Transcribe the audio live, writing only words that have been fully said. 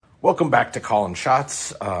Welcome back to Calling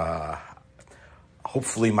Shots.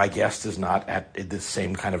 Hopefully my guest is not at the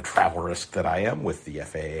same kind of travel risk that I am, with the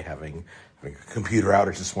FAA having a computer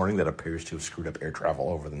outage this morning that appears to have screwed up air travel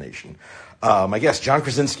over the nation. My guest, Jon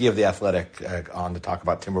Krawczynski of The Athletic, on to talk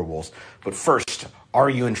about Timberwolves. But first,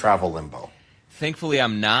 are you in travel limbo? Thankfully,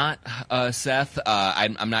 I'm not, Seth.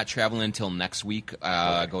 I'm not traveling until next week.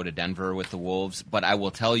 I go to Denver with the Wolves. But I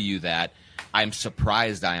will tell you that I'm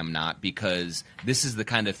surprised I am not, because this is the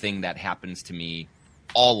kind of thing that happens to me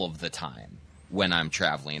all of the time when I'm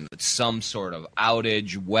traveling. Some sort of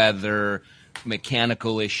outage, weather,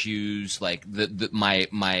 mechanical issues. Like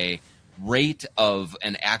my rate of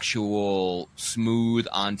an actual smooth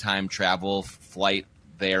on-time travel flight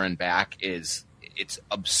there and back it's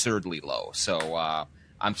absurdly low. So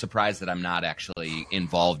I'm surprised that I'm not actually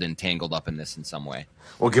involved and tangled up in this in some way.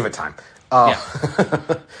 We'll give it time.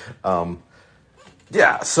 Yeah.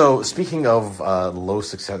 Yeah, so speaking of low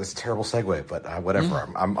success, it's a terrible segue, but whatever.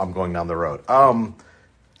 I'm going down the road.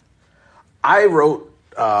 I wrote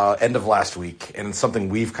end of last week, and it's something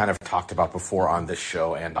we've kind of talked about before on this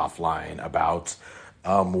show and offline, about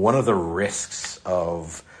one of the risks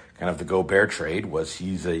of kind of the Gobert trade was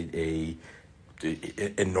he's a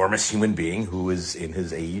enormous human being who is in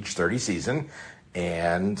his age 30 season,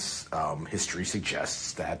 and history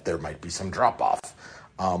suggests that there might be some drop-off.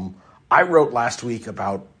 I wrote last week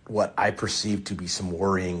about what I perceived to be some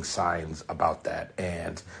worrying signs about that,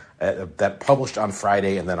 and that published on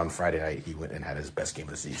Friday, and then on Friday night he went and had his best game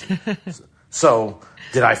of the season. So,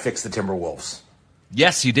 did I fix the Timberwolves?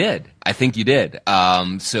 Yes, you did. I think you did.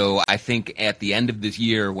 So I think at the end of this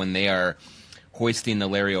year, when they are hoisting the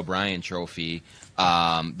Larry O'Brien trophy,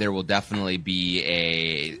 there will definitely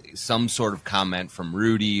be some sort of comment from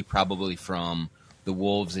Rudy, probably from the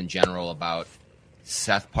Wolves in general, about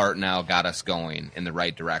Seth Partnow got us going in the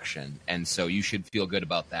right direction. And so you should feel good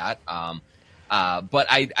about that. But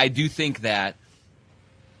I do think that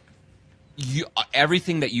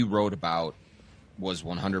everything that you wrote about was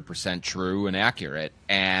 100% true and accurate.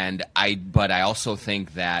 But I also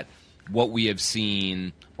think that what we have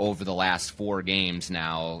seen over the last 4 games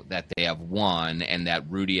now that they have won, and that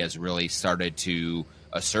Rudy has really started to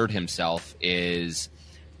assert himself, is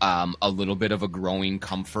a little bit of a growing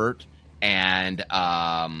comfort and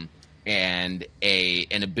an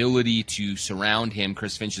ability to surround him.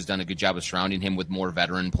 Chris Finch has done a good job of surrounding him with more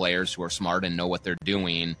veteran players who are smart and know what they're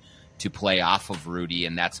doing to play off of Rudy,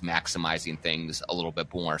 and that's maximizing things a little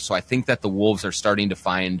bit more. So I think that the Wolves are starting to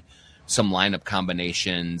find some lineup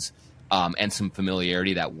combinations and some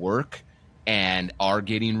familiarity that work, and are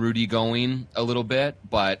getting Rudy going a little bit.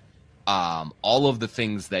 But all of the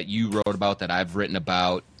things that you wrote about, that I've written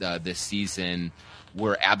about this season,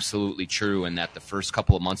 were absolutely true, and that the first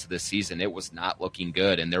couple of months of this season, it was not looking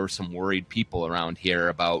good, and there were some worried people around here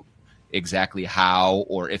about exactly how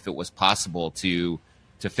or if it was possible to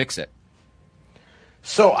fix it.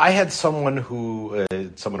 So I had someone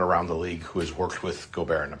around the league who has worked with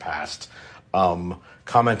Gobert in the past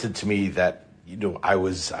commented to me that I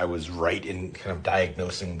was right in kind of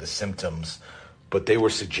diagnosing the symptoms, but they were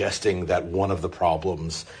suggesting that one of the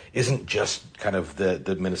problems isn't just kind of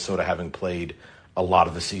the Minnesota having played a lot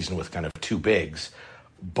of the season with kind of 2 bigs,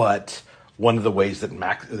 but one of the ways that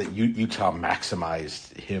Utah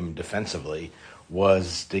maximized him defensively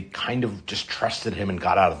was they kind of just trusted him and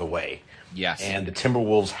got out of the way. Yes. And the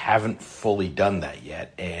Timberwolves haven't fully done that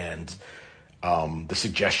yet. And the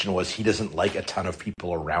suggestion was he doesn't like a ton of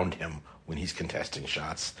people around him when he's contesting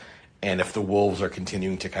shots. And if the Wolves are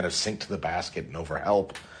continuing to kind of sink to the basket and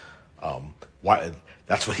overhelp,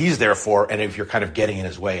 that's what he's there for. And if you're kind of getting in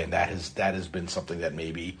his way, and that has been something that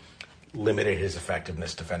maybe limited his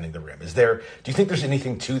effectiveness defending the rim. Do you think there's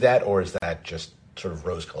anything to that, or is that just sort of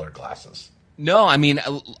rose-colored glasses? No, I mean,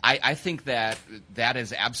 I think that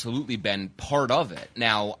has absolutely been part of it.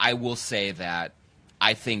 Now, I will say that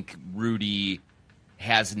I think Rudy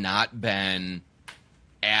has not been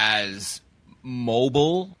as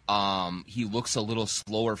mobile. He looks a little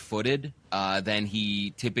slower-footed than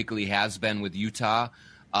he typically has been with Utah.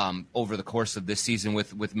 Over the course of this season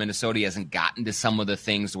with Minnesota, he hasn't gotten to some of the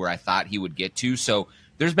things where I thought he would get to. So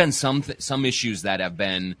there's been some issues that have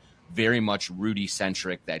been very much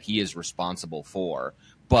Rudy-centric that he is responsible for.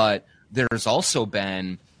 But there's also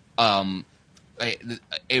been a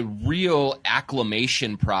real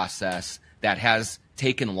acclimation process that has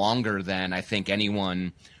taken longer than I think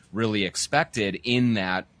anyone really expected, in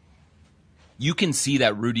that you can see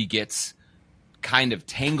that Rudy gets kind of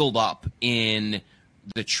tangled up in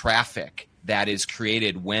the traffic that is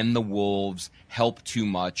created when the Wolves help too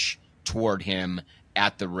much toward him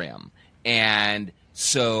at the rim. And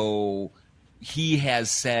so he has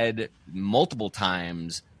said multiple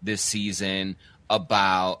times this season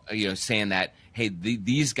about, saying that, hey,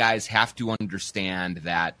 these guys have to understand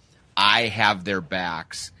that I have their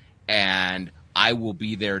backs and I will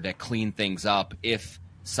be there to clean things up if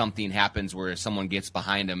something happens where someone gets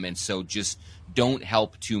behind them. And so just don't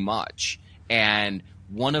help too much. And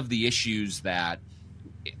one of the issues that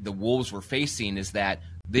the Wolves were facing is that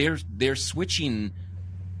they're switching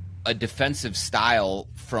a defensive style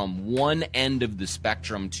from one end of the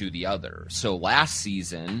spectrum to the other. So last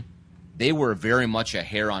season, they were very much a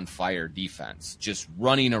hair on fire defense, just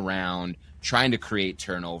running around, trying to create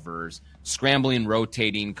turnovers, scrambling,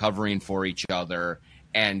 rotating, covering for each other,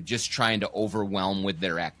 and just trying to overwhelm with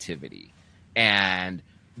their activity. And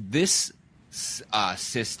this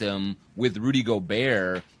system with Rudy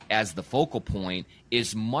Gobert as the focal point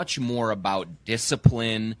is much more about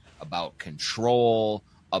discipline, about control,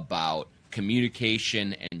 about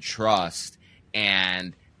communication and trust,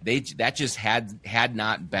 and that just had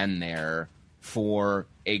not been there for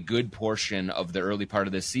a good portion of the early part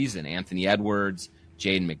of this season. Anthony Edwards,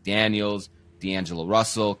 Jaden McDaniels, D'Angelo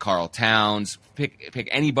Russell, Karl Towns, pick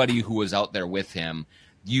anybody who was out there with him,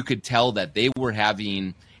 you could tell that they were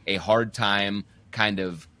having a hard time kind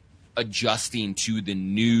of adjusting to the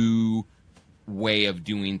new way of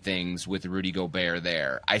doing things with Rudy Gobert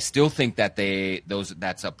there. I still think that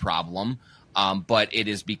that's a problem, but it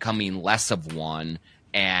is becoming less of one,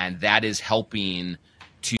 and that is helping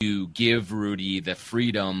to give Rudy the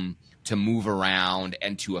freedom to move around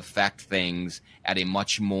and to affect things at a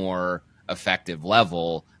much more effective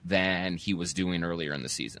level than he was doing earlier in the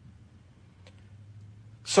season.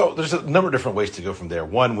 So there's a number of different ways to go from there.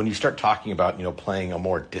 One, when you start talking about, playing a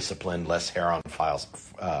more disciplined, less hair on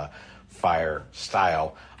fire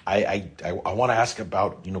style, I want to ask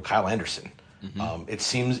about, Kyle Anderson. Mm-hmm. It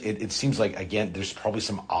seems like, again, there's probably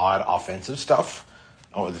some odd offensive stuff.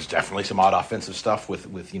 Oh, there's definitely some odd offensive stuff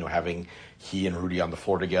with having he and Rudy on the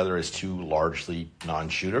floor together as two largely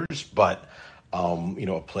non-shooters, but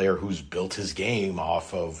a player who's built his game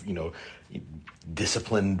off of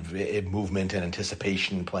disciplined movement and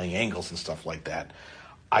anticipation, playing angles and stuff like that.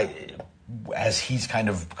 As he's kind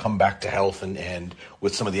of come back to health and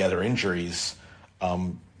with some of the other injuries,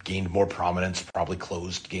 gained more prominence, probably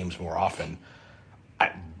closed games more often.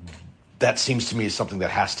 That seems to me is something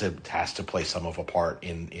that has to play some of a part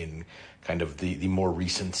in kind of the more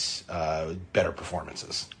recent better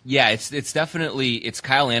performances. Yeah, it's definitely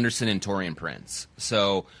Kyle Anderson and Taurean Prince.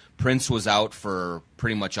 So Prince was out for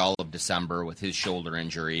pretty much all of December with his shoulder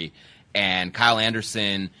injury, and Kyle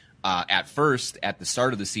Anderson at first at the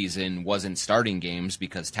start of the season wasn't starting games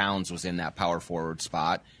because Towns was in that power forward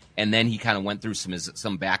spot. And then he kind of went through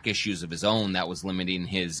some back issues of his own that was limiting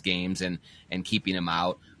his games and keeping him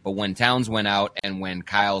out. But when Towns went out and when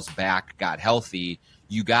Kyle's back got healthy,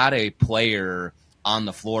 you got a player on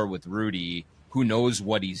the floor with Rudy who knows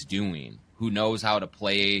what he's doing, who knows how to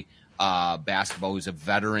play basketball, who's a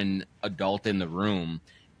veteran adult in the room.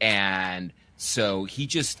 And so he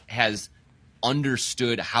just has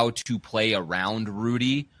understood how to play around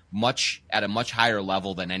Rudy at a much higher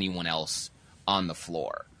level than anyone else on the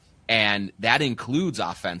floor. And that includes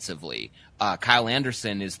offensively. Kyle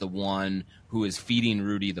Anderson is the one who is feeding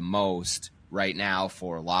Rudy the most right now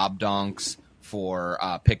for lob dunks, for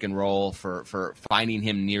pick and roll, for finding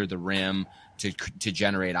him near the rim to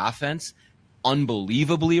generate offense.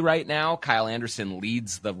 Unbelievably right now, Kyle Anderson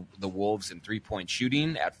leads the Wolves in three-point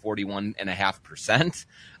shooting at 41.5%.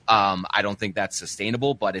 I don't think that's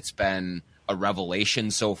sustainable, but it's been a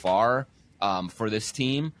revelation so far for this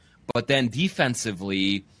team. But then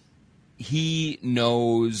defensively, he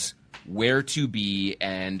knows where to be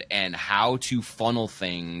and how to funnel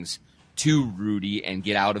things to Rudy and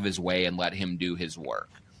get out of his way and let him do his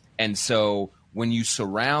work. And so when you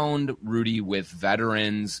surround Rudy with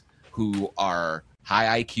veterans who are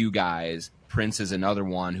high IQ guys, Prince is another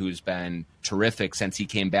one who's been terrific since he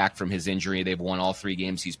came back from his injury. They've won all 3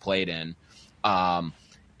 games he's played in. And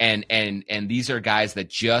these are guys that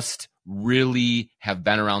just really have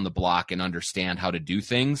been around the block and understand how to do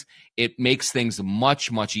things. It makes things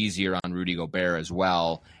much, much easier on Rudy Gobert as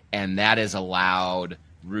well. And that has allowed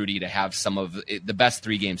Rudy to have some of the best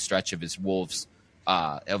 3-game stretch of his Wolves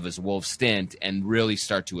stint and really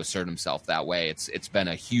start to assert himself that way. It's been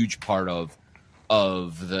a huge part of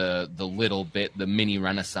the little bit, the mini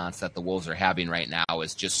renaissance that the Wolves are having right now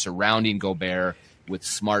is just surrounding Gobert with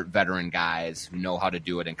smart veteran guys who know how to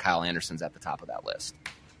do it, and Kyle Anderson's at the top of that list.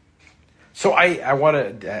 So I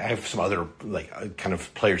have some other kind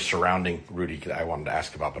of players surrounding Rudy that I wanted to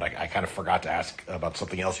ask about, but I kind of forgot to ask about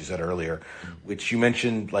something else you said earlier, which you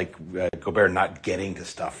mentioned Gobert not getting to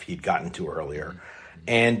stuff he'd gotten to earlier,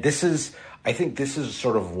 and I think this is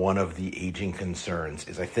sort of one of the aging concerns.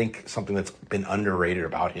 Is I think something that's been underrated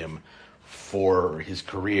about him for his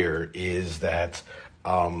career is that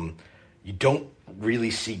you don't really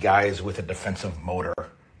see guys with a defensive motor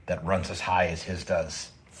that runs as high as his does.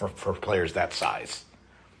 For players that size,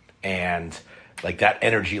 and that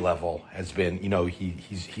energy level has been,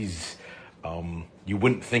 he's you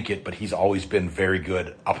wouldn't think it, but he's always been very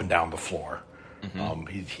good up and down the floor.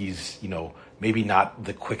 He's maybe not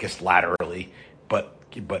the quickest laterally, but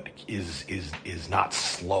is not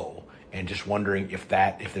slow. And just wondering if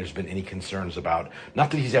there's been any concerns about, not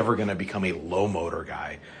that he's ever going to become a low motor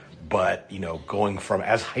guy, but going from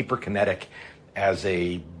as hyperkinetic as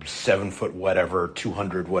a 7 foot whatever,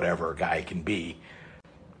 200 whatever guy can be.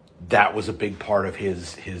 That was a big part of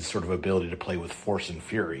his sort of ability to play with force and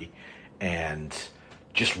fury, and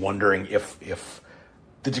just wondering if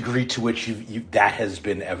the degree to which that has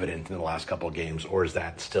been evident in the last couple of games, or is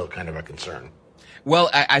that still kind of a concern? Well,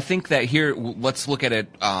 I think that here, let's look at it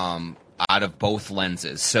out of both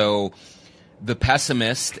lenses. So the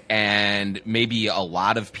pessimist and maybe a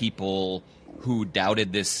lot of people who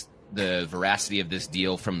doubted the veracity of this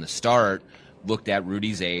deal from the start looked at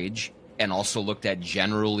Rudy's age and also looked at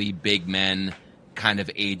generally big men kind of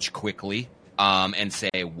age quickly, and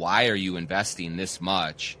say, why are you investing this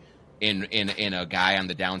much in a guy on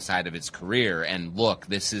the downside of his career? And look,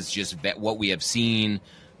 this is just what we have seen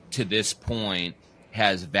to this point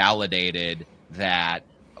has validated that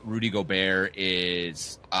Rudy Gobert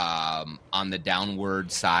is on the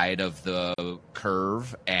downward side of the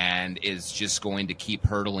curve and is just going to keep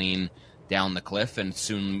hurtling down the cliff, and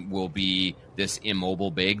soon will be this immobile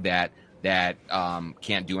big that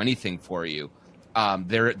can't do anything for you. That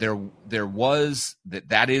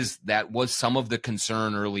was some of the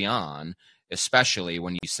concern early on, especially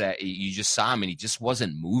when you just saw him and he just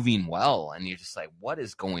wasn't moving well, and you're just like, what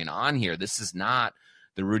is going on here? This is not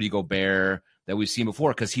the Rudy Gobert that we've seen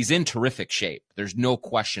before, because he's in terrific shape. There's no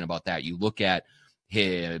question about that. You look at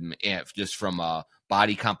him just from a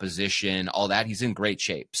body composition, all that, he's in great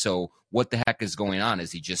shape. So what the heck is going on?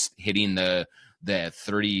 Is he just hitting the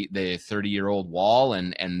 30-year-old wall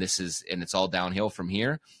and it's all downhill from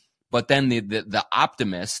here? But then the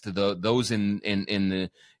optimist, those in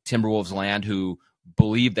the Timberwolves land who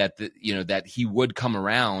believe that that he would come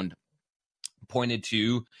around, pointed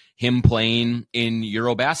to him playing in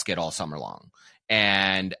Eurobasket all summer long.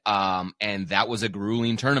 And that was a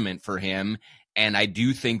grueling tournament for him. And I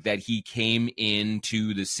do think that he came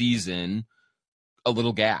into the season a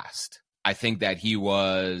little gassed. I think that he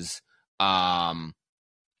was a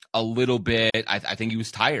little bit, I think he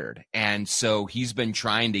was tired. And so he's been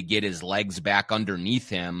trying to get his legs back underneath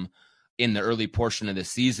him in the early portion of the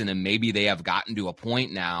season. And maybe they have gotten to a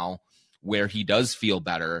point now where he does feel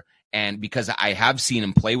better. And because I have seen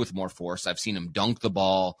him play with more force, I've seen him dunk the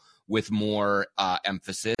ball with more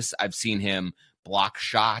emphasis. I've seen him block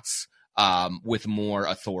shots with more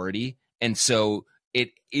authority. And so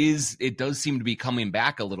it does seem to be coming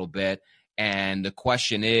back a little bit. And the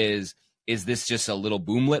question is this just a little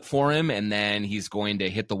boomlet for him and then he's going to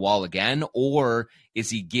hit the wall again? Or is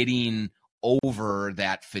he getting over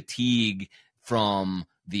that fatigue from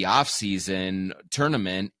the offseason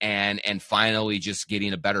tournament and finally just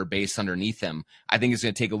getting a better base underneath him? I think it's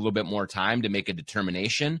going to take a little bit more time to make a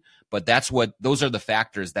determination, but those are the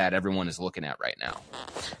factors that everyone is looking at right now.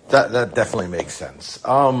 That definitely makes sense.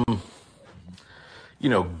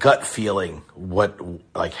 Gut feeling,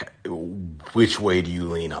 which way do you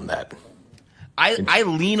lean on that? I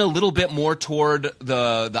lean a little bit more toward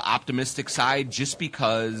the optimistic side, just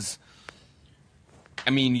because, I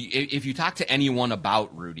mean, if you talk to anyone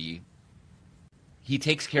about Rudy, he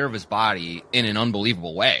takes care of his body in an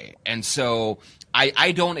unbelievable way. And so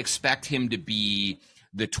I don't expect him to be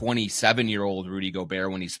the 27-year-old Rudy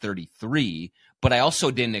Gobert when he's 33, but I also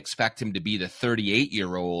didn't expect him to be the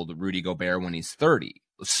 38-year-old Rudy Gobert when he's 30.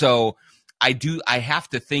 So I have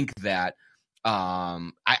to think that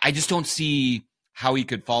I just don't see how he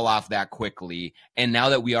could fall off that quickly. And now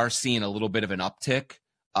that we are seeing a little bit of an uptick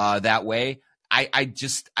that way, I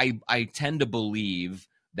tend to believe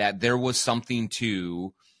that there was something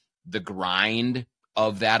to the grind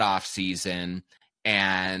of that offseason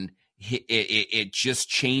and it just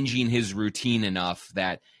changing his routine enough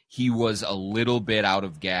that he was a little bit out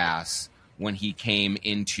of gas when he came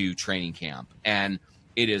into training camp. And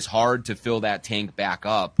it is hard to fill that tank back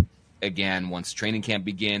up again once training camp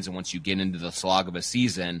begins and once you get into the slog of a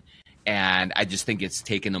season. And I just think it's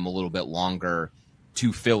taken him a little bit longer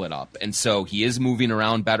to fill it up. And so he is moving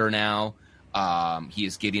around better now. He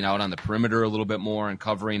is getting out on the perimeter a little bit more and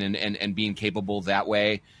covering and being capable that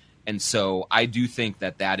way. And so I do think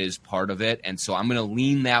that is part of it. And so I'm going to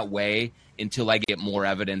lean that way until I get more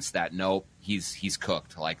evidence that, nope, he's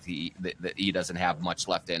cooked. Like that he doesn't have much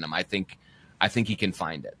left in him. I think he can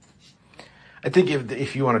find it. I think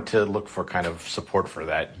if you wanted to look for kind of support for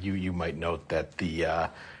that, you might note that the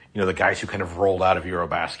guys who kind of rolled out of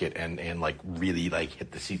Eurobasket and like really like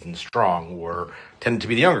hit the season strong tended to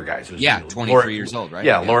be the younger guys. 23 years old, right?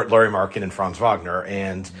 Yeah, Laurie Markin and Franz Wagner.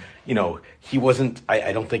 And, he wasn't,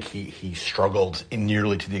 I don't think he struggled in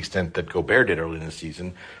nearly to the extent that Gobert did early in the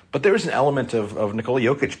season. But there was an element of Nikola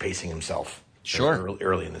Jokic pacing himself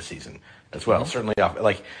early in the season as well. Mm-hmm. Certainly off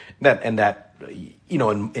like that, and that, in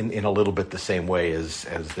a little bit the same way as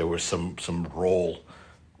there was some role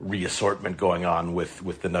reassortment going on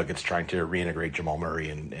with the Nuggets trying to reintegrate Jamal Murray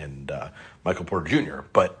and Michael Porter Jr.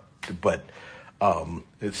 But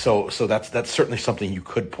so that's certainly something you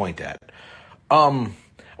could point at.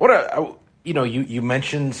 You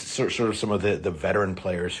mentioned sort of some of the veteran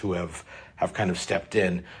players who have kind of stepped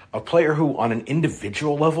in. A player who, on an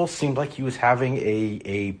individual level, seemed like he was having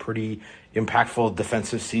a pretty impactful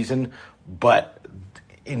defensive season, but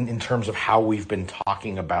in terms of how we've been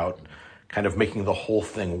talking about kind of making the whole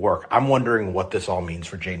thing work, I'm wondering what this all means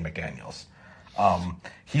for Jaden McDaniels.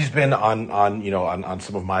 He's been on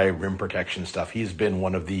some of my rim protection stuff. He's been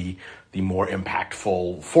one of the more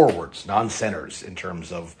impactful forwards, non-centers, in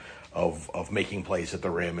terms of making plays at the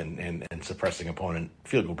rim and suppressing opponent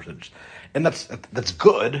field goal percentage. And that's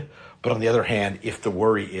good. But on the other hand, if the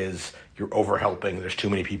worry is you're overhelping, there's too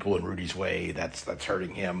many people in Rudy's way, that's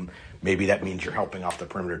hurting him. Maybe that means you're helping off the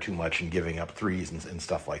perimeter too much and giving up threes and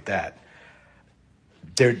stuff like that.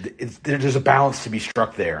 There's a balance to be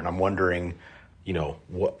struck there, and I'm wondering,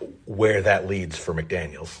 where that leads for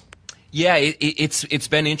McDaniels. Yeah, it's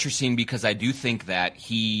been interesting because I do think that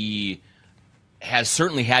he has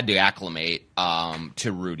certainly had to acclimate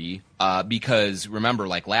to Rudy because remember,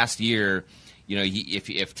 like last year,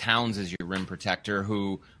 if Towns is your rim protector,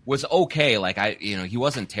 who was okay, he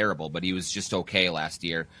wasn't terrible, but he was just okay last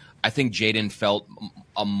year. I think Jaden felt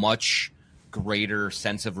a much greater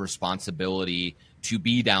sense of responsibility to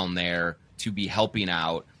be down there, to be helping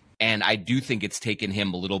out. And I do think it's taken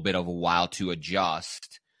him a little bit of a while to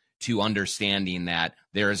adjust to understanding that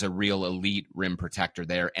there is a real elite rim protector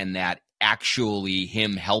there and that actually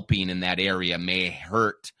him helping in that area may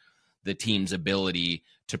hurt the team's ability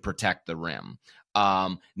to protect the rim.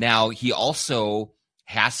 Now, he also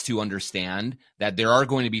has to understand that there are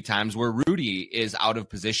going to be times where Rudy is out of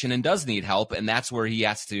position and does need help, and that's where he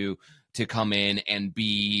has to come in and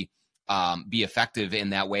be effective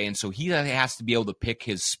in that way. And so he has to be able to pick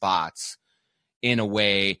his spots in a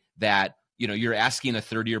way that, you're asking a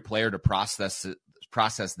third-year player to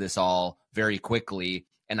process this all very quickly,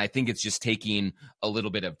 and I think it's just taking a little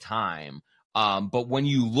bit of time. But when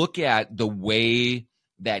you look at the way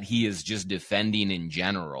that he is just defending in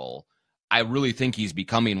general, I really think he's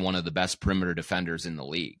becoming one of the best perimeter defenders in the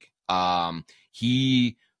league.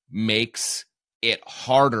 He makes it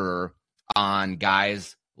harder on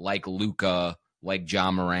guys like Luka, like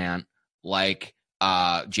John Morant, like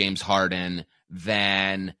James Harden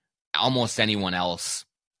than almost anyone else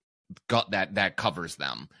that covers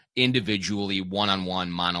them individually, one-on-one,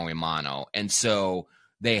 mano-a-mano. And so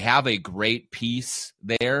they have a great piece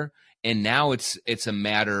there, and now it's a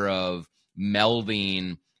matter of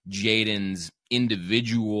melding Jaden's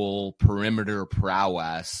individual perimeter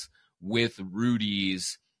prowess with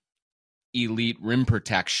Rudy's elite rim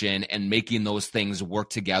protection and making those things work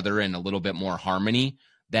together in a little bit more harmony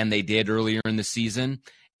than they did earlier in the season.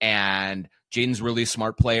 And Jaden's really a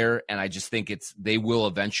smart player, and I just think they will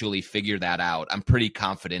eventually figure that out. I'm pretty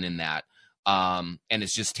confident in that. And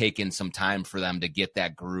it's just taken some time for them to get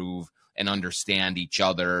that groove and understand each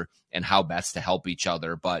other and how best to help each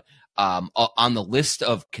other. But on the list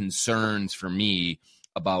of concerns for me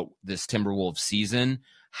about this Timberwolves season,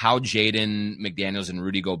 how Jaden McDaniels and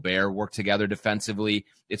Rudy Gobert work together defensively,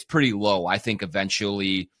 it's pretty low. I think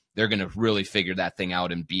eventually they're going to really figure that thing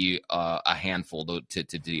out and be a handful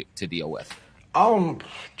to deal with. Do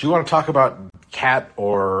you want to talk about Cat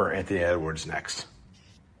or Anthony Edwards next?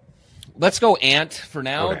 Let's go Ant for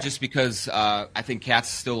now, okay. Just because I think Cat's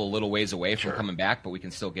still a little ways away from coming back, but we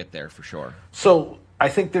can still get there for sure. So I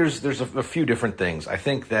think there's a few different things. I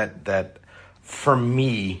think that for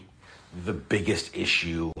me, the biggest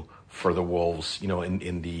issue for the Wolves,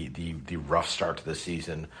 in the rough start to the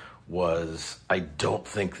season was I don't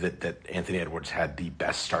think that Anthony Edwards had the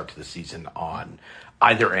best start to the season on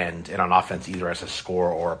either end, and on offense either as a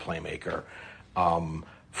scorer or a playmaker.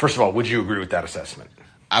 First of all, would you agree with that assessment?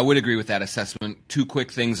 I would agree with that assessment. Two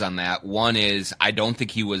quick things on that. One is I don't think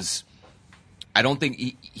he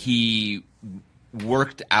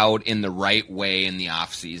worked out in the right way in the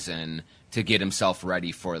offseason to get himself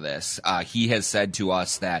ready for this. He has said to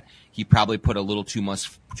us that he probably put a little too much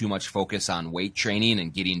focus on weight training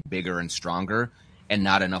and getting bigger and stronger, and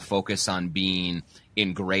not enough focus on being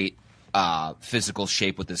in great physical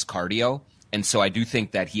shape with his cardio. And so I do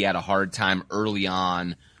think that he had a hard time early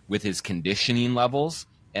on with his conditioning levels,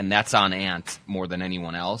 and that's on Ant more than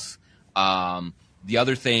anyone else. The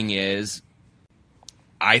other thing is,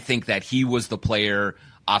 I think that he was the player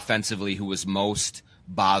offensively who was most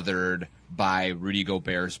bothered by Rudy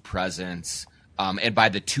Gobert's presence, and by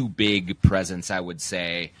the too big presence, I would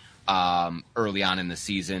say, early on in the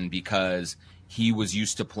season, because he was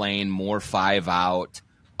used to playing more 5-out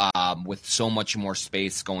with so much more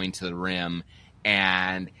space going to the rim,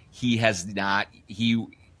 and he is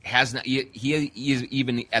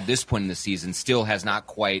even at this point in the season still has not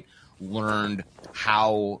quite learned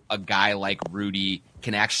how a guy like Rudy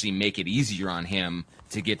can actually make it easier on him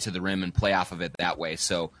to get to the rim and play off of it that way.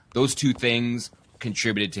 So those two things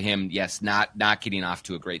contributed to him, yes, not getting off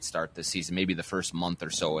to a great start this season, maybe the first month or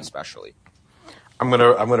so especially. I'm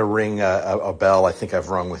gonna ring a bell. I think I've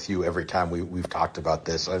rung with you every time we've talked about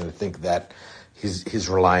this. I think that his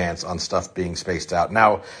reliance on stuff being spaced out.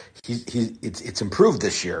 Now it's improved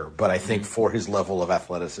this year, but I think for his level of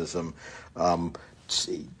athleticism,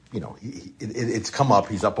 it's come up.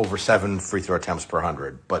 He's up over 7 free throw attempts per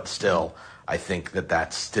 100, but still, I think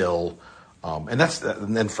that's still, and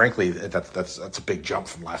then frankly, that's a big jump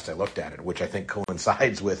from last I looked at it, which I think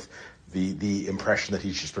coincides with the impression that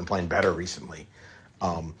he's just been playing better recently.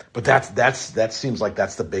 But that seems like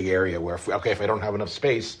that's the big area where if I don't have enough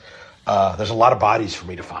space, there's a lot of bodies for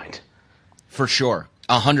me to find. For sure,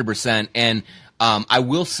 100%. And I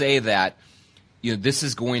will say that this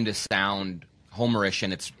is going to sound homerish,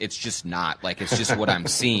 and it's just not. Like, it's just what I'm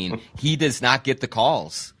seeing. He does not get the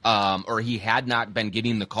calls, or he had not been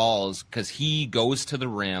getting the calls, because he goes to the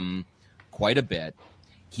rim quite a bit.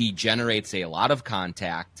 He generates a lot of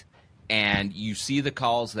contact, and you see the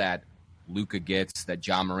calls that Luka gets, that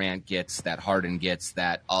John Morant gets, that Harden gets,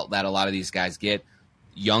 that a lot of these guys get.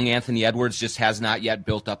 Young Anthony Edwards just has not yet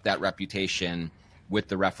built up that reputation with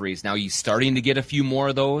the referees. Now he's starting to get a few more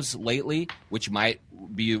of those lately, which might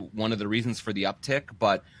be one of the reasons for the uptick,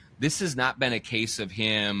 but this has not been a case of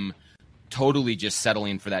him totally just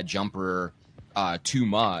settling for that jumper too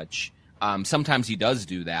much. Sometimes he does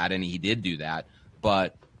do that, and he did do that,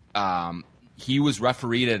 but he was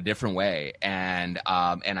refereed a different way, and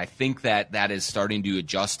I think that is starting to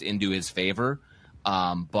adjust into his favor.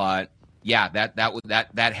 But yeah,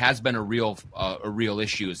 that has been a real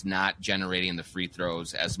issue, is not generating the free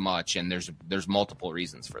throws as much, and there's multiple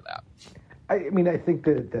reasons for that. I mean, I think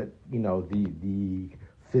that the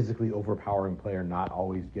physically overpowering player not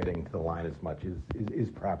always getting to the line as much is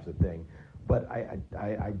perhaps a thing, but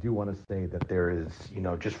I do want to say that there is,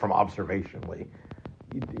 just from observationally.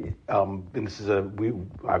 And this is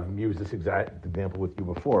I've used this exact example with you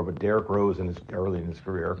before, but Derrick Rose early in his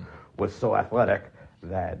career was so athletic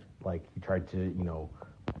that, like, he tried to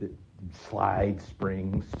slide,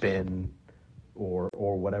 spring, spin, or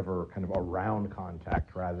whatever kind of around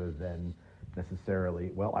contact rather than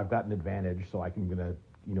necessarily, well, I've got an advantage, so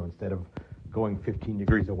instead of going 15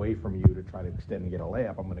 degrees away from you to try to extend and get a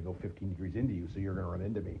layup, I'm going to go 15 degrees into you, so you're going to run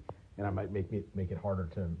into me. And I might make it harder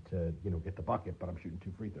to get the bucket, but I'm shooting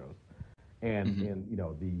 2 free throws,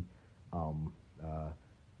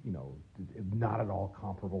 not at all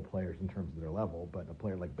comparable players in terms of their level, but a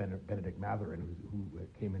player like Benedict Mathurin who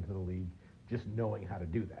came into the league just knowing how to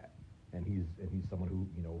do that, and he's someone who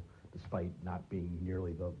despite not being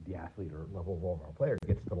nearly the athlete or level of overall player,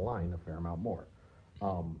 gets to the line a fair amount more.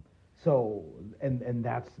 So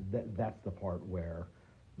that's the part where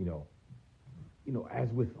as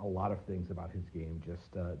with a lot of things about his game,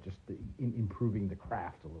 improving the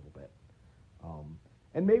craft a little bit.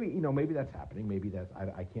 And maybe that's happening. Maybe that's,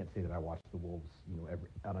 I can't say that I watch the Wolves,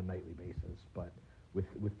 on a nightly basis, but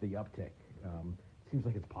with the uptick, it seems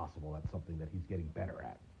like it's possible that's something that he's getting better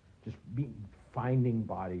at. Just finding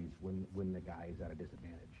bodies when the guy is at a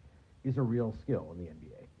disadvantage is a real skill in the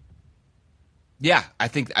NBA. Yeah, I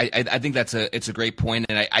think it's a great point,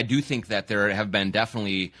 and I do think that there have been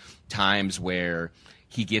definitely times where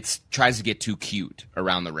he tries to get too cute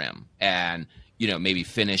around the rim, and maybe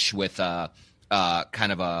finish with a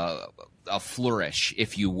kind of a a flourish,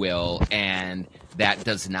 if you will, and that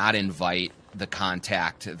does not invite the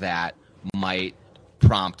contact that might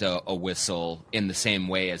prompt a whistle in the same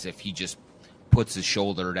way as if he just puts his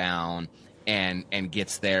shoulder down and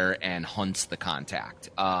gets there and hunts the contact.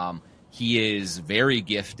 He is very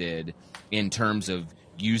gifted in terms of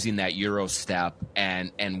using that Euro step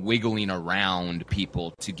and wiggling around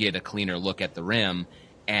people to get a cleaner look at the rim.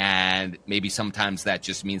 And maybe sometimes that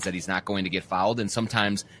just means that he's not going to get fouled, and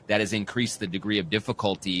sometimes that has increased the degree of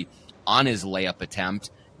difficulty on his layup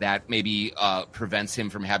attempt that maybe prevents him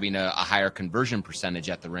from having a higher conversion percentage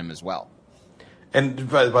at the rim as well. And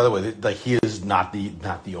by the way, like, he is not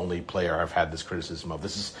the only player I've had this criticism of.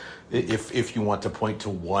 This is, if you want to point to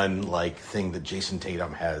one like thing that Jason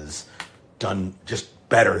Tatum has done just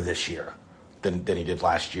better this year than he did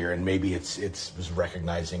last year, and maybe it's was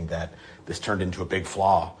recognizing that this turned into a big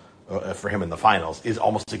flaw for him in the finals, is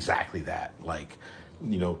almost exactly that. Like,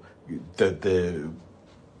 you know, the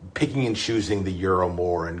picking and choosing the Euro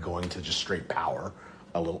more and going to just straight power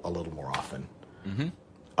a little more often.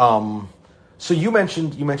 Mm-hmm. So you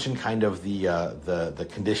mentioned kind of the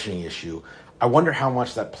conditioning issue. I wonder how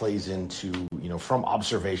much that plays into, you know, from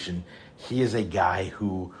observation, he is a guy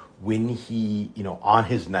who, when he, you know, on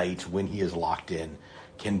his night, when he is locked in,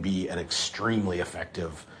 can be an extremely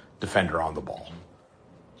effective defender on the ball.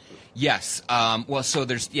 Yes. Well, so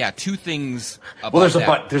there's two things about there's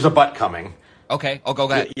that. There's a but coming. Okay. I'll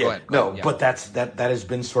go ahead. Yeah, go ahead. No, Yeah. but that has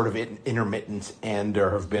been sort of intermittent, and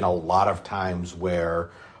there have been a lot of times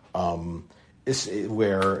where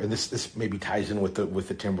this maybe ties in with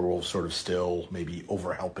the Timberwolves sort of still maybe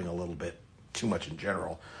overhelping a little bit too much in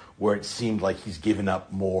general, where it seemed like he's given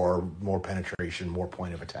up more penetration, more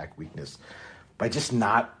point of attack weakness by just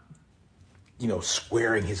not, you know,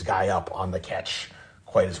 squaring his guy up on the catch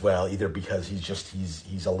quite as well, either because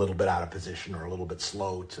he's a little bit out of position or a little bit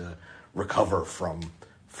slow to recover from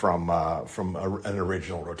an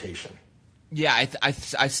original rotation. Yeah,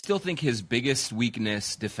 I still think his biggest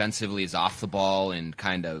weakness defensively is off the ball and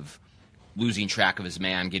kind of losing track of his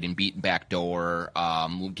man, getting beaten back door,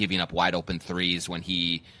 giving up wide open threes when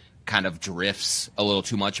he kind of drifts a little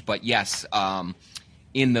too much. But yes,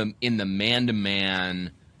 in the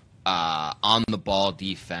man-to-man on the ball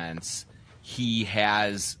defense, he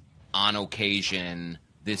has on occasion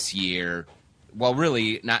this year, well,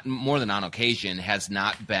 really not more than on occasion, has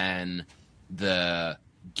not been the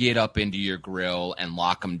get up into your grill and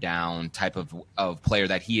lock him down type of player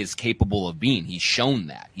that he is capable of being. He's shown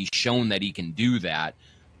that. He's shown that he can do that.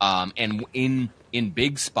 And in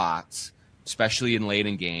big spots, especially in late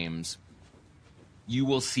in games, you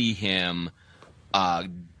will see him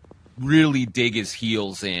really dig his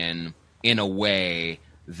heels in a way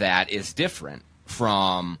that is different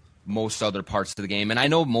from most other parts of the game. And I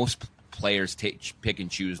know most players pick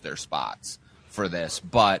and choose their spots for this,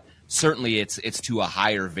 but certainly it's to a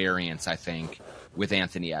higher variance, I think, with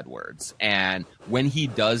Anthony Edwards. And when he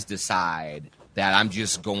does decide that I'm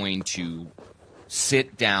just going to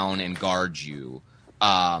sit down and guard you,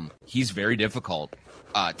 he's very difficult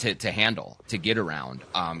to handle, to get around,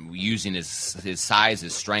 using his size,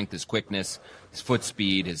 his strength, his quickness, his foot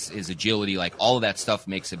speed, his agility, like all of that stuff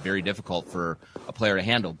makes it very difficult for a player to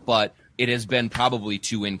handle. But it has been probably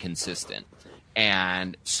too inconsistent.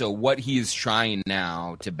 And so what he is trying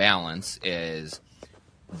now to balance is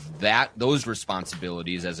those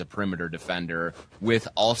responsibilities as a perimeter defender with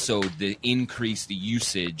also the increased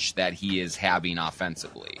usage that he is having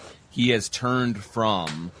offensively. He has turned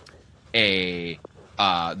from the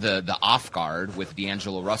off guard with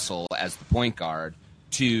D'Angelo Russell as the point guard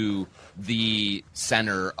to the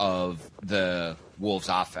center of the Wolves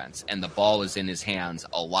offense, and the ball is in his hands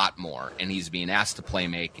a lot more, and he's being asked to play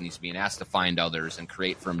make, and he's being asked to find others and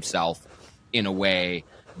create for himself in a way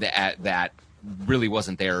that really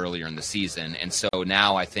wasn't there earlier in the season. And so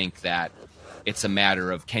now I think that it's a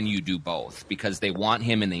matter of, can you do both? Because they want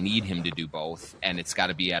him and they need him to do both, and it's got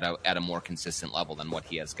to be at a more consistent level than what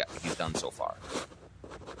he's done so far.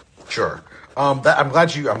 Sure. I'm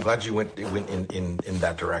glad you went in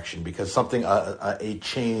that direction, because something a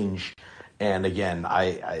change. And again,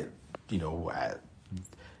 I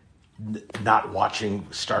not watching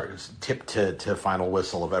tip to final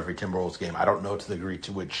whistle of every Timberwolves game, I don't know to the degree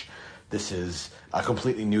to which this is a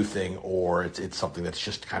completely new thing, or it's something that's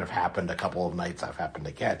just kind of happened a couple of nights I've happened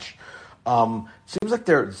to catch. Seems like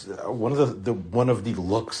there's one of the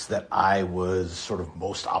looks that I was sort of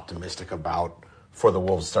most optimistic about for the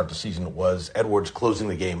Wolves to start the season was Edwards closing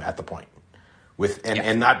the game at the point.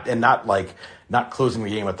 Not closing the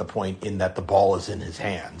game at the point in that the ball is in his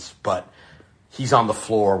hands, but he's on the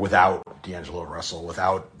floor without D'Angelo Russell,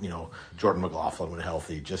 without Jordan McLaughlin when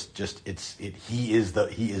healthy. He is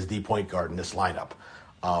the point guard in this lineup.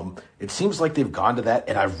 It seems like they've gone to that,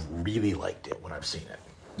 and I've really liked it when I've seen it.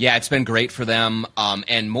 Yeah, it's been great for them,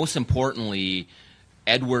 and most importantly,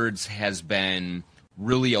 Edwards has been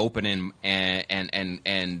really open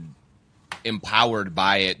and empowered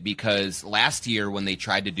by it, because last year when they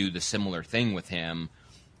tried to do the similar thing with him,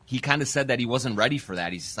 he kind of said that he wasn't ready for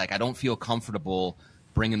that. He's just like, I don't feel comfortable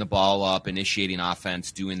bringing the ball up, initiating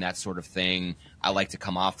offense, doing that sort of thing. I like to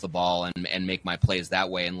come off the ball and make my plays that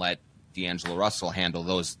way and let D'Angelo Russell handle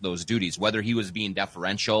those duties. Whether he was being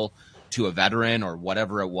deferential to a veteran or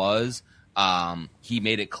whatever it was, he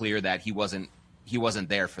made it clear that he wasn't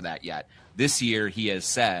there for that yet. This year he has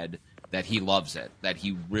said that he loves it, that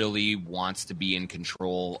he really wants to be in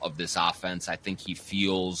control of this offense. I think he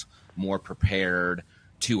feels more prepared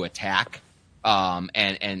to attack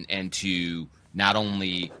and to not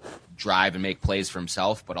only drive and make plays for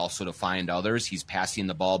himself, but also to find others. He's passing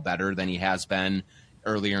the ball better than he has been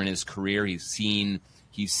earlier in his career. He's seen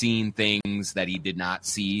things that he did not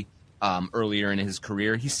see earlier in his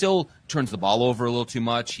career. He still turns the ball over a little too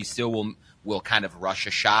much. He still will kind of rush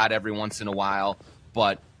a shot every once in a while,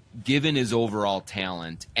 but given his overall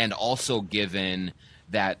talent, and also given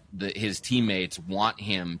that his teammates want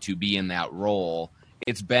him to be in that role,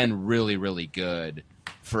 it's been really, really good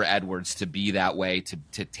for Edwards to be that way,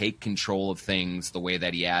 to take control of things the way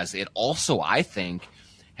that he has. It also, I think,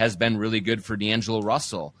 has been really good for D'Angelo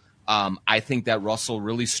Russell. I think that Russell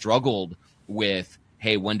really struggled with,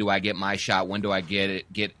 hey, when do I get my shot? When do I get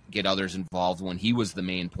others involved? When he was the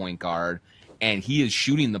main point guard. And he is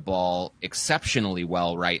shooting the ball exceptionally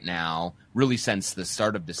well right now, really since the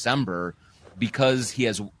start of December, because he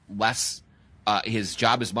has less his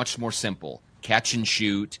job is much more simple. Catch and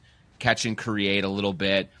shoot, catch and create a little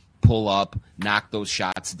bit, pull up, knock those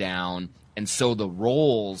shots down. And so the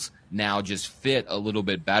roles now just fit a little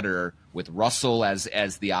bit better with Russell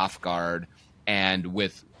as the off guard, and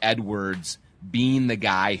with Edwards being the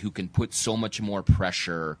guy who can put so much more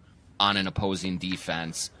pressure on an opposing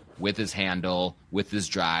defense with his handle, with his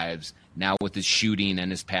drives, now with his shooting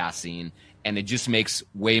and his passing. And it just makes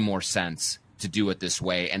way more sense to do it this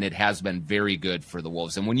way, and it has been very good for the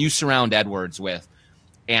Wolves. And when you surround Edwards with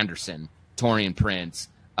Anderson, Taurean Prince,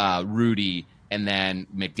 Rudy, and then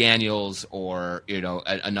McDaniels or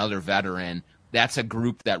another veteran, that's a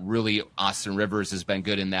group that really Austin Rivers has been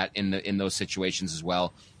good in those situations as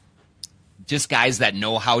well. Just guys that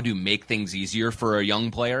know how to make things easier for a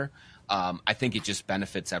young player. I think it just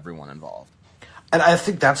benefits everyone involved. And I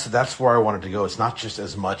think that's where I wanted to go. It's not just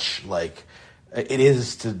as much like it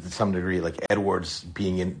is to some degree like Edwards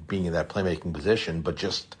being in that playmaking position, but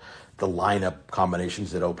just the lineup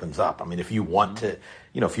combinations it opens up. I mean, if you want to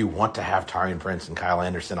have Taurean Prince and Kyle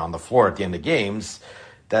Anderson on the floor at the end of games,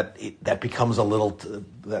 that becomes a little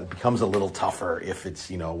tougher if it's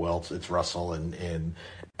it's Russell and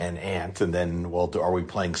Ant, and then are we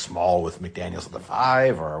playing small with McDaniels at the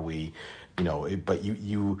 5, or are we, but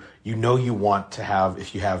you want to have,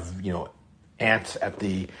 if you have Ant at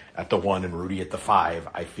the 1 and Rudy at the 5,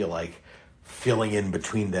 I feel like filling in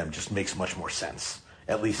between them just makes much more sense,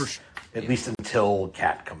 at least until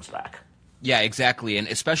Cat comes back. Yeah, exactly, and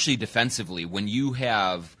especially defensively when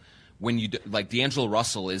like D'Angelo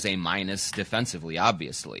Russell is a minus defensively,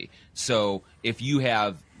 obviously. So if you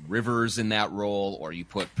have Rivers in that role, or you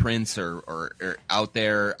put Prince or out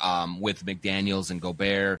there with McDaniels and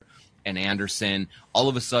Gobert and Anderson, all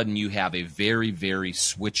of a sudden you have a very, very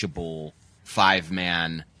switchable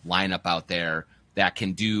 5-man lineup out there that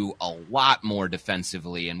can do a lot more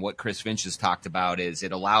defensively. And what Chris Finch has talked about is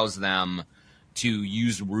it allows them to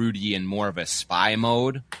use Rudy in more of a spy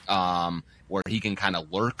mode, where he can kind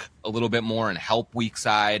of lurk a little bit more and help weak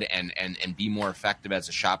side and be more effective as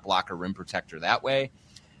a shot blocker, rim protector that way.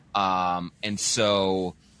 And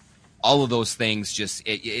so all of those things just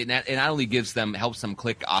it not only helps them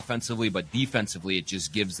click offensively, but defensively it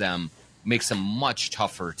just makes them much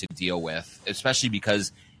tougher to deal with, especially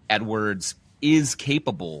because Edwards is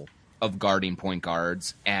capable of guarding point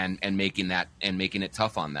guards and making it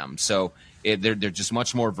tough on them. So they're just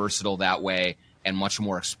much more versatile that way, and much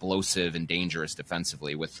more explosive and dangerous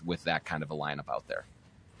defensively with that kind of a lineup out there.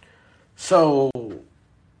 So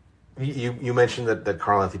you mentioned that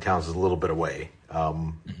Karl-Anthony Towns is a little bit away.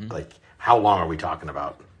 Like, how long are we talking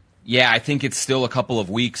about? Yeah, I think it's still a couple of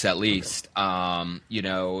weeks at least. We're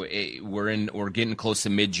getting close to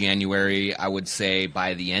mid-January. I would say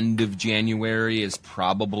by the end of January is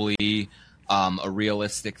probably a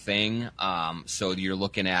realistic thing. So you're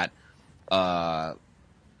looking at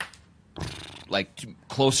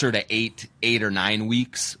closer to 8 or 9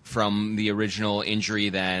 weeks from the original injury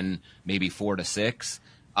than maybe 4 to 6.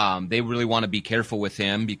 They really want to be careful with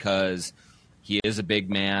him because he is a big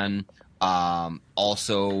man.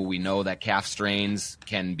 Also, we know that calf strains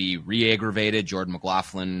can be re-aggravated. Jordan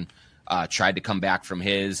McLaughlin tried to come back from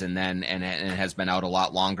his and has been out a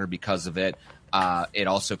lot longer because of it. It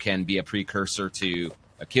also can be a precursor to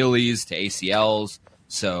Achilles, to ACLs.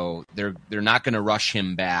 So they're not going to rush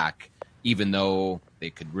him back, even though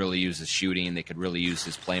they could really use his shooting, they could really use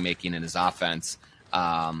his playmaking and his offense.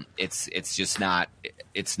 It's just not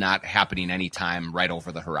happening anytime right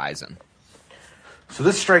over the horizon. So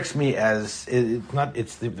this strikes me as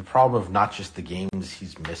it's the problem of not just the games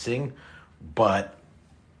he's missing, but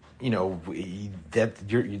the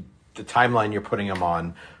timeline you're putting him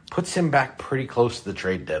on puts him back pretty close to the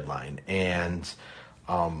trade deadline. And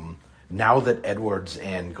now that Edwards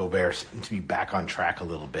and Gobert seem to be back on track a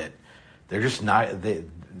little bit, they're just not.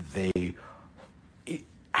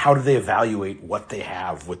 How do they evaluate what they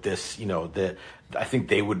have with this? I think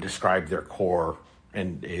they would describe their core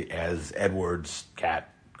as Edwards,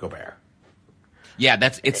 Cat, Gobert. Yeah,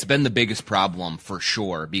 it's been the biggest problem for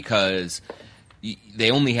sure because they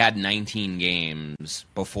only had 19 games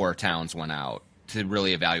before Towns went out to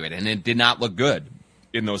really evaluate it, and it did not look good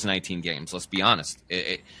in those 19 games. Let's be honest.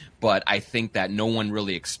 But I think that no one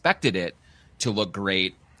really expected it to look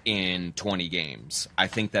great in 20 games. I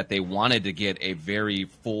think that they wanted to get a very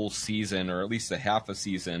full season, or at least a half a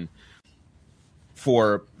season,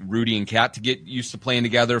 for Rudy and Cat to get used to playing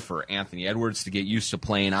together, for Anthony Edwards to get used to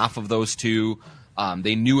playing off of those two.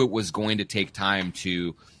 They knew it was going to take time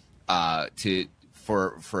for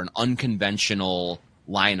an unconventional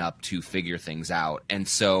lineup to figure things out. And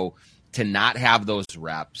so to not have those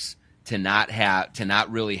reps, to not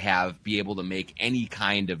be able to make any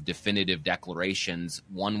kind of definitive declarations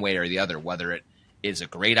one way or the other, whether it is a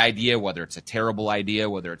great idea, whether it's a terrible idea,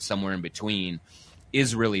 whether it's somewhere in between,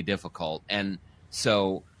 is really difficult. And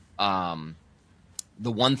so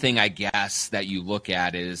the one thing I guess that you look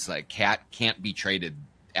at is like Cat can't be traded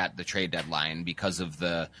at the trade deadline because of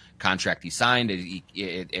the contract he signed.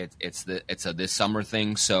 It's a this summer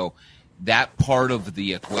thing. So that part of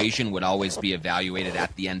the equation would always be evaluated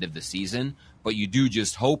at the end of the season. But you do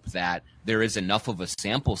just hope that there is enough of a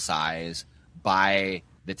sample size by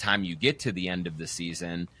the time you get to the end of the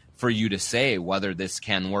season for you to say whether this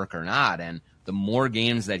can work or not. And the more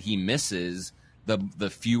games that he misses, the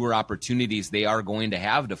fewer opportunities they are going to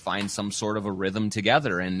have to find some sort of a rhythm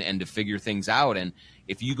together and to figure things out. And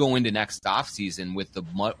if you go into next offseason with the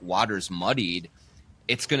waters muddied,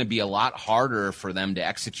 it's going to be a lot harder for them to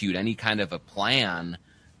execute any kind of a plan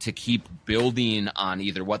to keep building on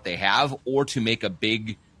either what they have or to make a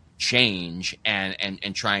big change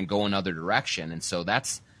and try and go another direction. And so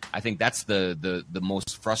I think that's the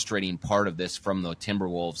most frustrating part of this from the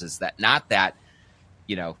Timberwolves, is that not that,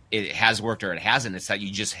 it has worked or it hasn't. It's that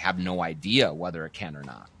you just have no idea whether it can or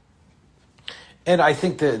not. And I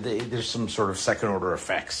think that there's some sort of second order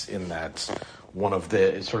effects in that. One of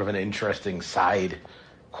the sort of an interesting side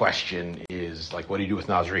question is like, what do you do with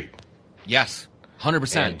Naz Reid? Yes,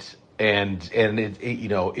 100%. And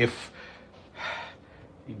if,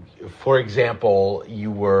 for example,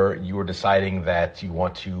 you were deciding that you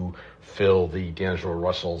want to fill the D'Angelo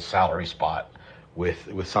Russell salary spot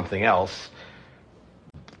with something else,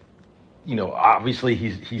 obviously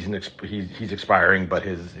he's expiring, but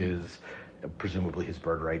his presumably his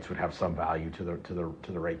bird rights would have some value to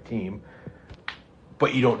the right team.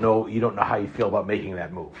 But you don't know how you feel about making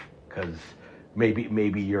that move, because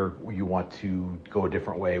maybe you want to go a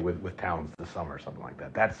different way with Towns this summer or something like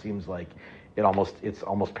that. That seems like it's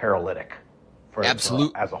almost paralytic for as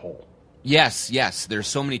a whole. Yes. There's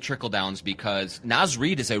so many trickle downs because Naz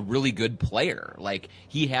Reid is a really good player. Like,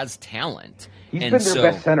 he has talent. He's been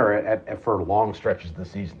their best center for long stretches of the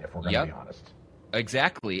season, if we're going to be honest.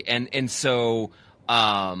 Exactly. And so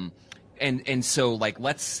like,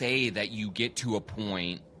 let's say that you get to a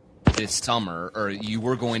point this summer, or you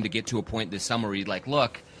were going to get to a point this summer where you're like,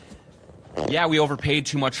 look, yeah, we overpaid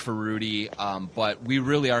too much for Rudy, but we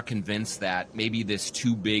really are convinced that maybe this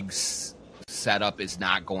too big setup is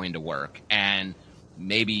not going to work. And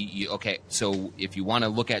maybe, so if you want to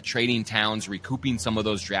look at trading Towns, recouping some of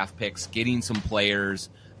those draft picks, getting some players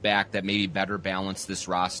back that maybe better balance this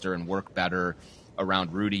roster and work better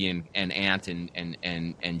around Rudy and Ant and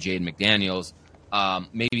Jaden McDaniels,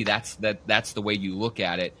 maybe that's the way you look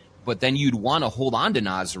at it. But then you'd want to hold on to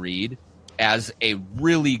Naz Reid as a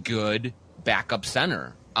really good backup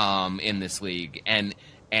center in this league, and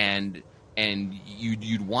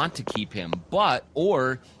you'd want to keep him.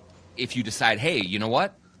 Or if you decide, hey, you know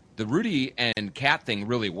what, the Rudy and Cat thing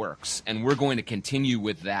really works, and we're going to continue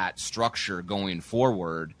with that structure going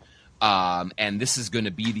forward. And this is going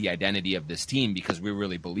to be the identity of this team because we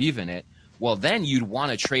really believe in it. Well, then you'd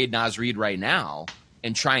want to trade Naz Reid right now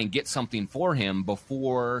and try and get something for him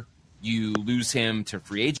before you lose him to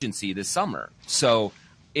free agency this summer. So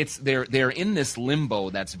they're in this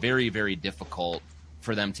limbo that's very, very difficult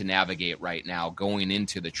for them to navigate right now going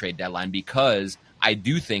into the trade deadline, because I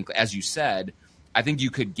do think, as you said, I think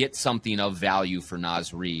you could get something of value for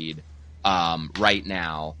Naz Reid right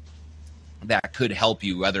now that could help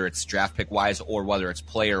you, whether it's draft pick wise or whether it's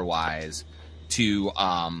player wise, to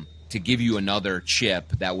give you another chip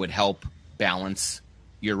that would help balance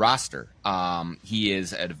your roster. He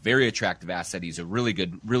is a very attractive asset. He's a really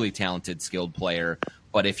good, really talented, skilled player.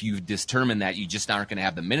 But if you determine that you just aren't going to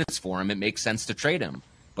have the minutes for him, it makes sense to trade him.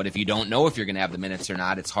 But if you don't know if you're going to have the minutes or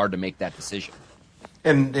not, it's hard to make that decision.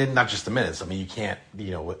 And not just the minutes. I mean, you can't,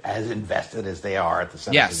 as invested as they are at the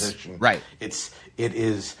center position. Right. It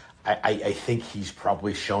is. I think he's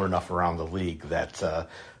probably shown enough around the league that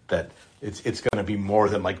it's going to be more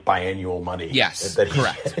than like biannual money. Yes, that he's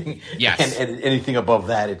correct. getting. Yes, and anything above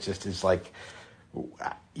that, it just is like, why?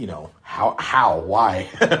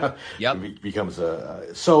 Yep. It becomes a.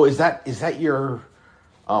 So is that your,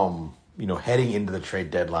 heading into the trade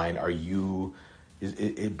deadline? Are you?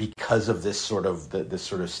 Is because of this sort of this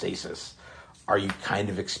sort of stasis, are you kind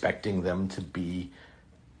of expecting them to be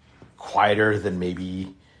quieter than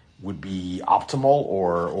maybe would be optimal,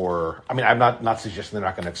 or I mean, I'm not suggesting they're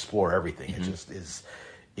not going to explore everything. Mm-hmm. It just is.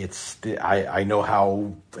 I know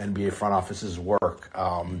how NBA front offices work.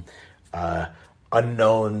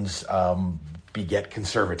 Unknowns beget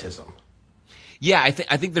conservatism. Yeah, I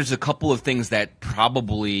think there's a couple of things that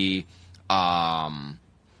probably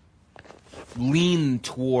lean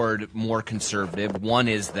toward more conservative. One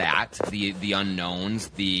is that the unknowns,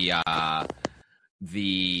 the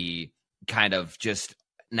kind of just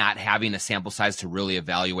not having a sample size to really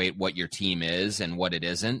evaluate what your team is and what it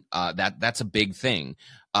isn't. That's a big thing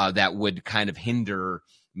that would kind of hinder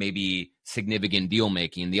maybe significant deal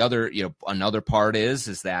making. The other, another part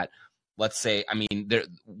is that, let's say, I mean,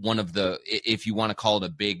 if you want to call it a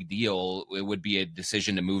big deal, it would be a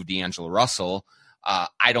decision to move D'Angelo Russell.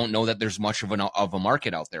 I don't know that there's much of a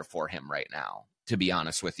market out there for him right now, to be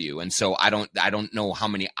honest with you. And so I don't know how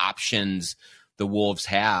many options the Wolves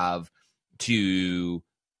have to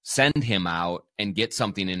send him out and get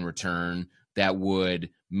something in return that would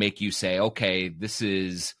make you say, okay, this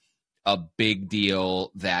is a big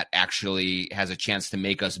deal that actually has a chance to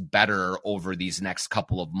make us better over these next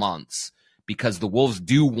couple of months, because the Wolves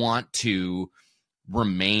do want to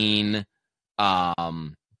remain,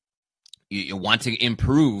 you want to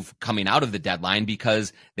improve coming out of the deadline,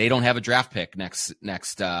 because they don't have a draft pick next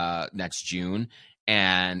June.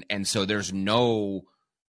 And so there's no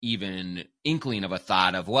even inkling of a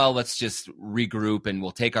thought of, well, let's just regroup and we'll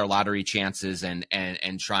take our lottery chances and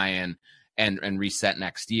try and reset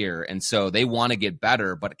next year. And so they want to get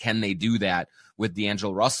better, but can they do that with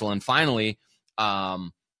D'Angelo Russell? And finally,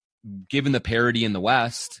 given the parity in the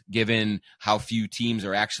West, given how few teams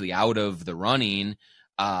are actually out of the running,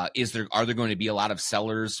 are there going to be a lot of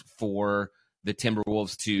sellers for the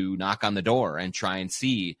Timberwolves to knock on the door and try and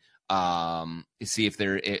see if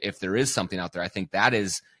there is something out there? I think that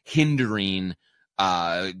is hindering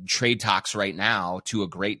trade talks right now to a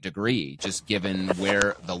great degree, just given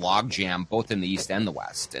where the logjam both in the East and the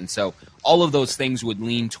West. And so all of those things would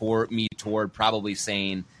lean toward probably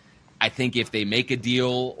saying, I think if they make a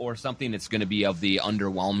deal or something, it's going to be of the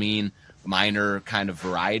underwhelming, minor kind of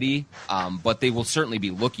variety. But they will certainly be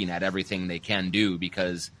looking at everything they can do,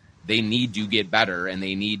 because they need to get better and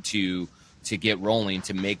they need to get rolling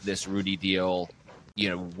to make this Rudy deal,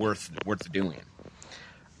 worth doing.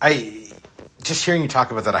 I just hearing you talk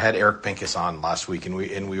about that. I had Eric Pincus on last week, and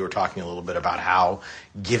we were talking a little bit about how,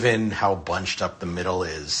 given how bunched up the middle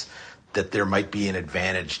is, that there might be an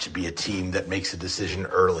advantage to be a team that makes a decision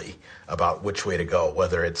early about which way to go,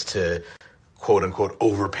 whether it's to quote unquote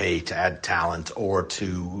overpay to add talent, or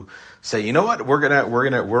to say, you know what,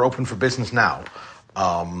 we're open for business now.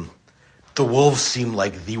 The Wolves seem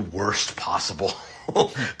like the worst possible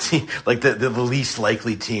team, like the least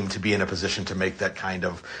likely team to be in a position to make that kind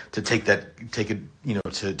of, to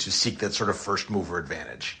to seek that sort of first mover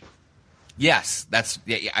advantage. Yes,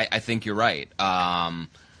 I think you're right.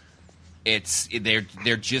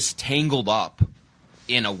 They're just tangled up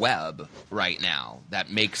in a web right now that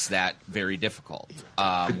makes that very difficult,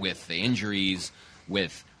 with the injuries,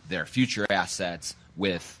 with their future assets,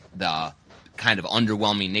 with the kind of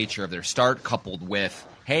underwhelming nature of their start, coupled with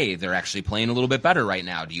hey, they're actually playing a little bit better right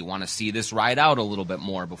now. Do you want to see this ride out a little bit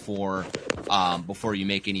more before you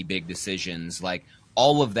make any big decisions? Like,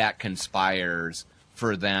 all of that conspires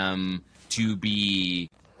for them to be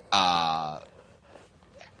a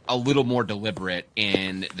little more deliberate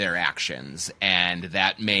in their actions, and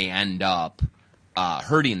that may end up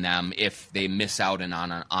hurting them if they miss out on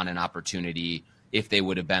an opportunity if they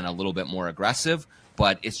would have been a little bit more aggressive.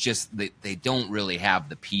 But it's just that they don't really have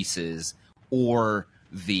the pieces or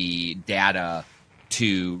the data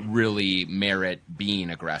to really merit being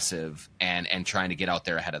aggressive and trying to get out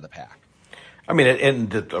there ahead of the pack. I mean,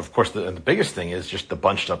 and of course, the biggest thing is just the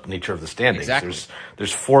bunched up nature of the standings. Exactly.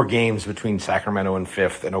 There's 4 games between Sacramento in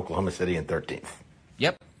 5th and Oklahoma City in 13th.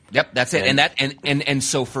 Yep, that's it. And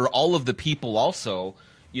so for all of the people also,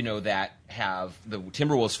 that have the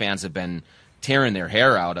Timberwolves fans have been tearing their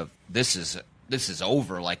hair out of this is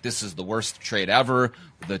over. Like, this is the worst trade ever.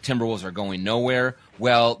 The Timberwolves are going nowhere.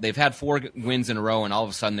 Well, they've had 4 wins in a row, and all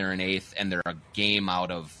of a sudden they're in 8th, and they're a game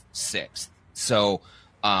out of 6th. So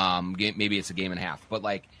maybe it's a game and a half, but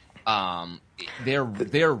like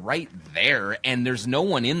they're right there, and there's no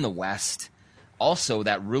one in the West also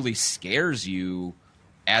that really scares you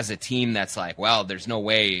as a team that's like, well, there's no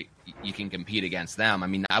way you can compete against them. I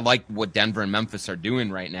mean, I like what Denver and Memphis are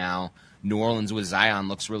doing right now. New Orleans with Zion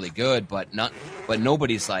looks really good, but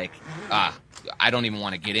nobody's like, I don't even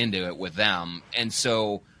want to get into it with them. And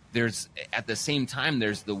so there's, at the same time,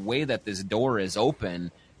 there's the way that this door is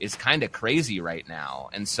open is kind of crazy right now.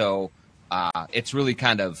 And so it's really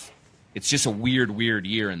it's just a weird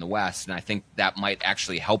year in the West. And I think that might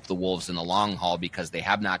actually help the Wolves in the long haul because they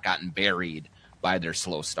have not gotten buried by their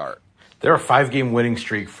slow start. They're a 5-game winning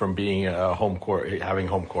streak from being having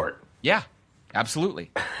home court. Yeah, absolutely.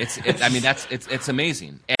 It's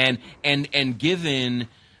amazing. And given,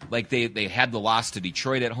 like, they had the loss to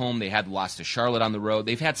Detroit at home, they had the loss to Charlotte on the road.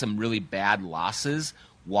 They've had some really bad losses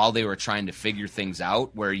while they were trying to figure things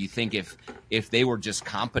out, where you think if they were just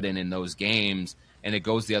competent in those games and it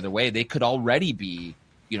goes the other way, they could already be,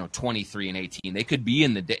 23-18. They could be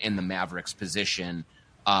in the Mavericks position.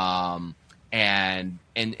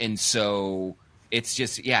 And so it's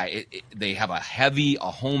just, they have a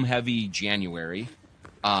home heavy January.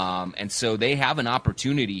 And so they have an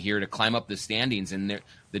opportunity here to climb up the standings, and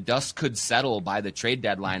the dust could settle by the trade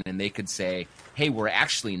deadline, and they could say, hey, we're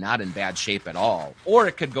actually not in bad shape at all. Or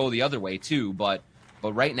it could go the other way too, but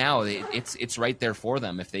right now it's right there for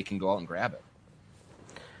them if they can go out and grab it.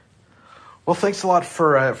 Well, thanks a lot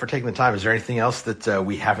for taking the time. Is there anything else that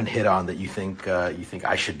we haven't hit on that you think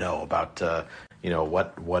I should know about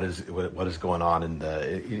what is going on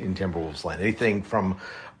in Timberwolves land? Anything from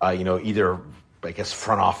either, I guess,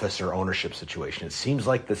 front office or ownership situation? It seems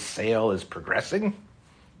like the sale is progressing.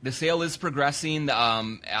 The sale is progressing.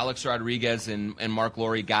 Alex Rodriguez and Mark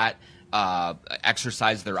Lowry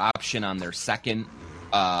exercised their option on their second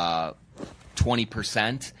 20%.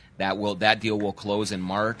 That deal will close in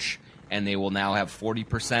March, and they will now have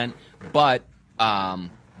 40%. But the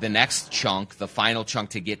next chunk, the final chunk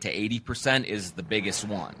to get to 80%, is the biggest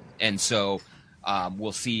one. And so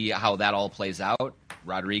we'll see how that all plays out.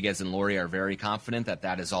 Rodriguez and Lowry are very confident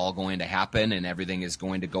that is all going to happen and everything is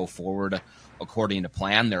going to go forward according to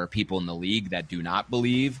plan. There are people in the league that do not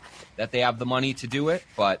believe that they have the money to do it,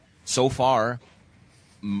 but so far,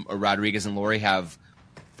 Rodriguez and Lowry have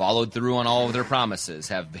followed through on all of their promises,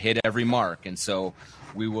 have hit every mark, and so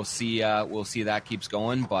we will see. We'll see that keeps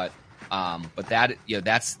going, but that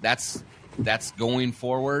that's going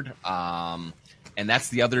forward, and that's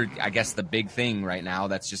the other, I guess, the big thing right now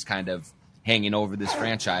that's just kind of hanging over this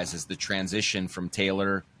franchise is the transition from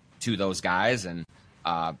Taylor to those guys, and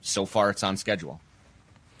so far it's on schedule.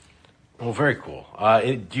 Well, very cool.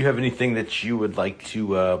 Do you have anything that you would like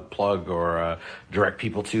to plug or direct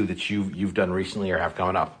people to that you've done recently or have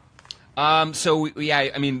coming up? Done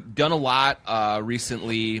a lot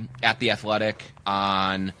recently at The Athletic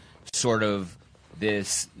on sort of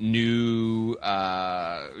this new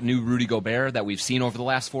Rudy Gobert that we've seen over the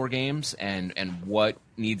last 4 games and what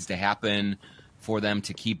needs to happen for them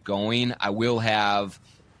to keep going. I will have,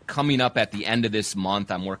 coming up at the end of this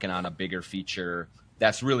month, I'm working on a bigger feature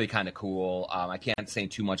that's really kind of cool. I can't say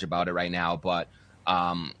too much about it right now, but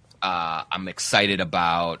I'm excited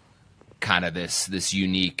about kind of this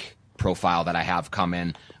unique profile that I have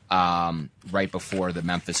coming right before the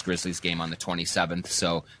Memphis Grizzlies game on the 27th.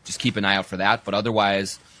 So just keep an eye out for that. But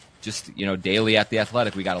otherwise, just daily at The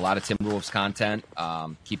Athletic, we got a lot of Timberwolves content.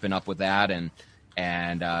 Keeping up with that and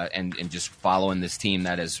just following this team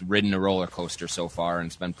that has ridden a roller coaster so far, and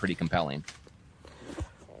it's been pretty compelling.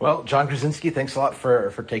 Well, Jon Krawczynski, thanks a lot for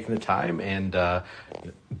taking the time, and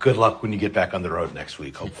good luck when you get back on the road next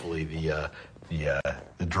week. Hopefully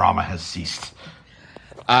the drama has ceased.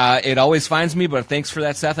 It always finds me, but thanks for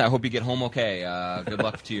that, Seth. I hope you get home okay. Good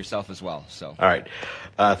luck to yourself as well. So, all right.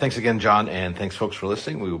 Thanks again, John, and thanks, folks, for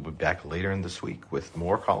listening. We will be back later in this week with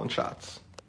more Calling Shots.